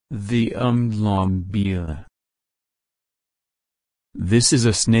The umdlambila. This is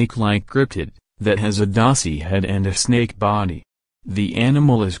a snake-like cryptid, that has a dossy head and a snake body. The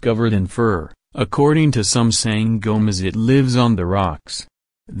animal is covered in fur. According to some sangomas, it lives on the rocks.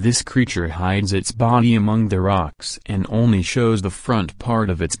 This creature hides its body among the rocks and only shows the front part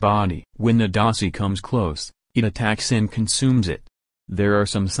of its body. When the dossy comes close, it attacks and consumes it. There are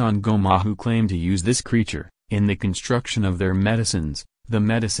some sangoma who claim to use this creature in the construction of their medicines. The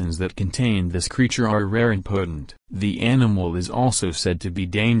medicines that contain this creature are rare and potent. The animal is also said to be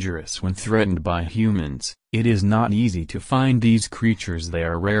dangerous when threatened by humans. It is not easy to find these creatures. They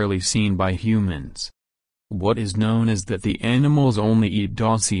are rarely seen by humans. What is known is that the animals only eat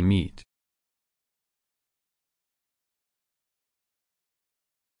dossy meat.